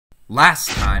Last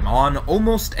time on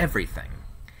Almost Everything,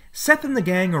 Seth and the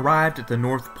gang arrived at the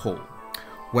North Pole,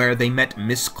 where they met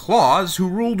Miss Claus, who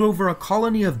ruled over a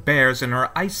colony of bears in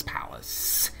her ice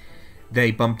palace. They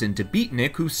bumped into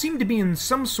Beatnik, who seemed to be in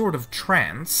some sort of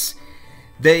trance.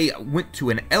 They went to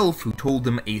an elf who told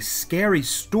them a scary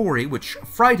story which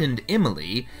frightened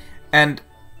Emily, and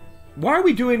why are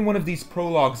we doing one of these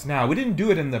prologues now? We didn't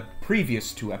do it in the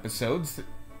previous two episodes. It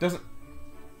doesn't...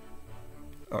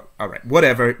 Oh, alright,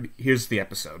 whatever. Here's the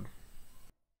episode.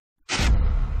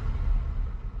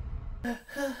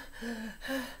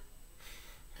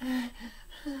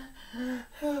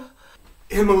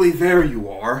 Emily, there you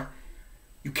are.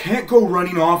 You can't go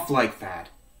running off like that.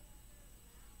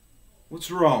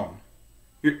 What's wrong?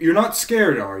 You're not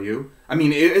scared, are you? I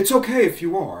mean, it's okay if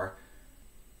you are.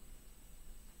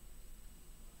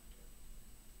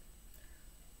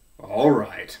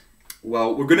 Alright.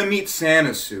 Well, we're gonna meet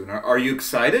Santa soon. Are you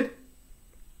excited?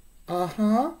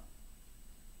 Uh-huh.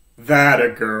 That a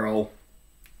girl.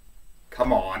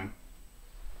 Come on.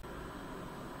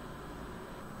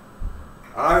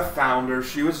 I found her.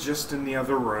 She was just in the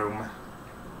other room.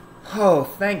 Oh,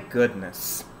 thank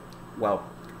goodness. Well,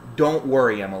 don't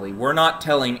worry, Emily. We're not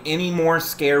telling any more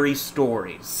scary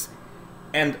stories.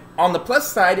 And on the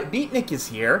plus side, Beatnik is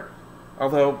here,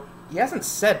 although he hasn't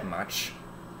said much.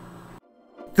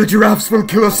 The giraffes will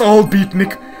kill us all,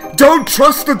 Beatnik! Don't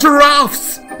trust the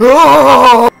giraffes!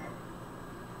 Oh!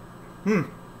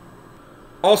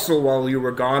 Also, while you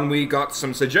were gone, we got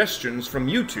some suggestions from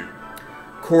YouTube.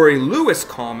 Corey Lewis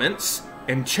comments,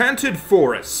 Enchanted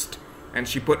Forest, and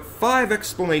she put 5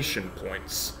 exclamation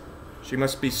points. She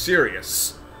must be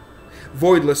serious.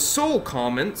 Voidless Soul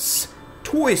comments,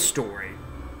 Toy Story.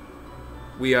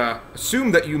 We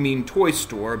assume that you mean Toy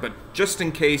Store, but just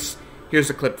in case, here's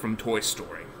a clip from Toy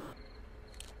Story.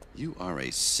 You are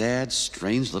a sad,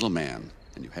 strange little man,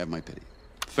 and you have my pity.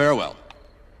 Farewell.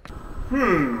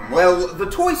 Well, the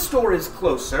toy store is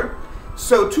closer,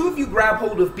 so 2 of you grab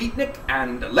hold of Beatnik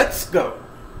and let's go.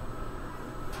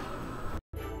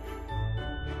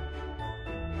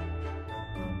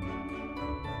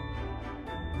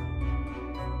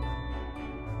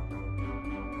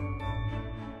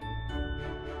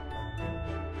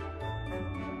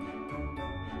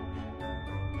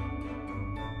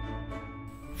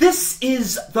 This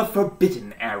is the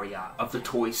forbidden area of the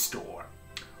toy store,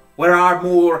 where our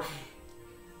more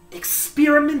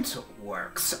experimental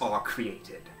works are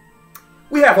created.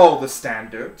 We have all the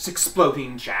standards: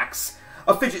 exploding jacks,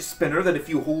 a fidget spinner that if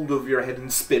you hold over your head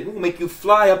and spin will make you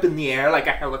fly up in the air like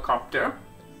a helicopter,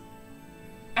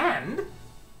 and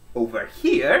over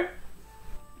here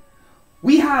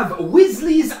we have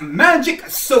Weasley's Magic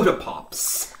Soda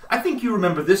Pops. I think you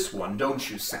remember this one, don't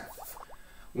you, Seth?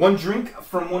 1 drink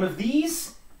from one of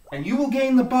these, and you will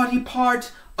gain the body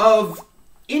part of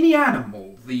any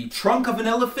animal. The trunk of an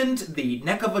elephant, the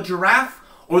neck of a giraffe,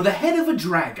 or the head of a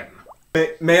dragon.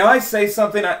 May I say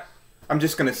something? I'm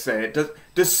just gonna say it.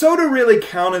 Does soda really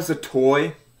count as a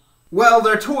toy? Well,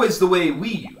 they're toys the way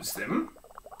we use them.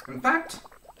 In fact,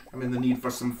 I'm in the need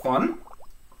for some fun.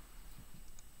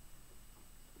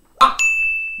 Ah!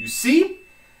 You see?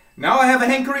 Now I have a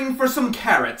hankering for some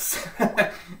carrots.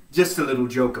 Just a little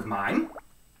joke of mine.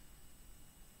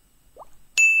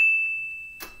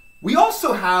 We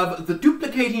also have the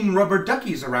duplicating rubber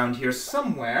duckies around here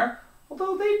somewhere,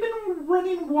 although they've been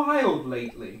running wild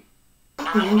lately.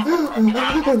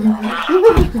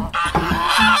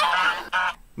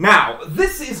 Now,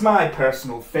 this is my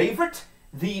personal favorite,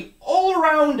 the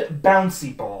all-around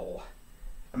bouncy ball.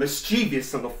 A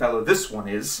mischievous little fellow this one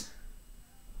is.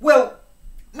 Well,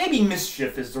 maybe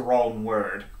mischief is the wrong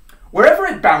word. Wherever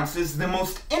it bounces, the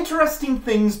most interesting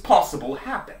things possible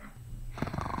happen.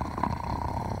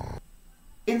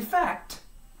 In fact,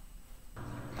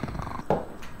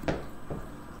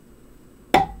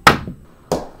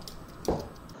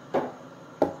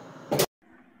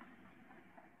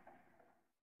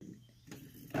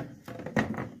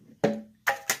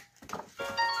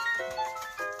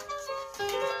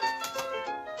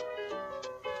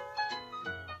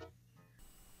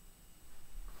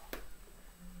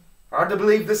 hard to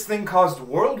believe this thing caused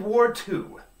World War II.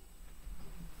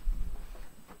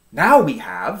 Now we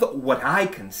have what I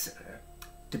consider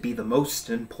to be the most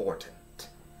important.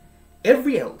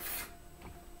 Every elf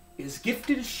is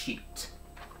gifted a sheet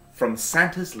from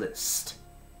Santa's list,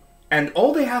 and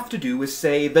all they have to do is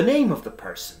say the name of the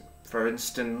person. For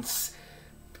instance,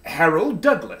 Harold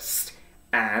Douglas,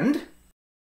 and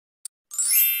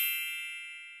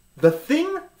the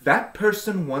thing that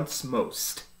person wants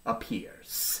most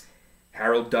appears.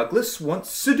 Harold Douglas wants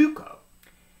Sudoku,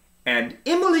 and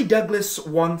Emily Douglas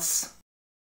wants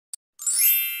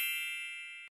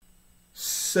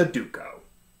Sudoku.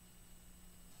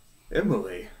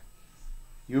 Emily,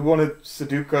 you wanted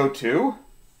Sudoku too?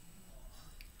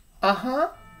 Uh-huh.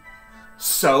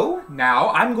 So, now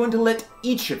I'm going to let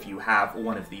each of you have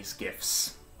one of these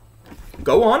gifts.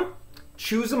 Go on,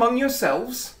 choose among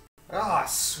yourselves. Ah,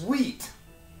 sweet.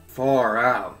 Far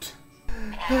out.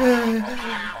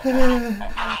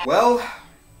 Well,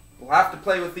 we'll have to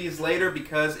play with these later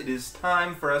because it is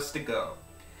time for us to go.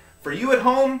 For you at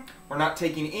home, we're not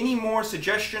taking any more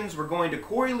suggestions. We're going to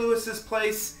Corey Lewis's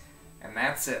place, and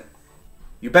that's it.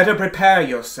 You better prepare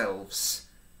yourselves,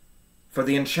 for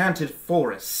the Enchanted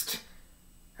Forest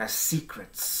has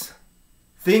secrets.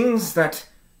 Things that,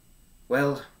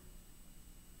 well,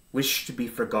 wish to be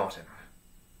forgotten.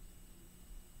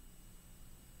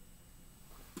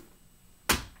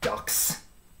 Ducks.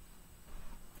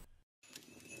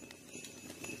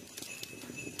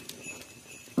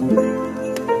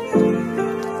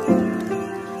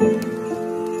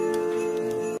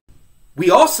 We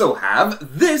also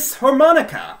have this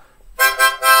harmonica.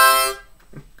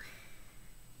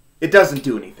 It doesn't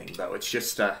do anything, though. It's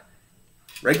just a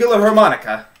regular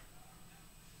harmonica.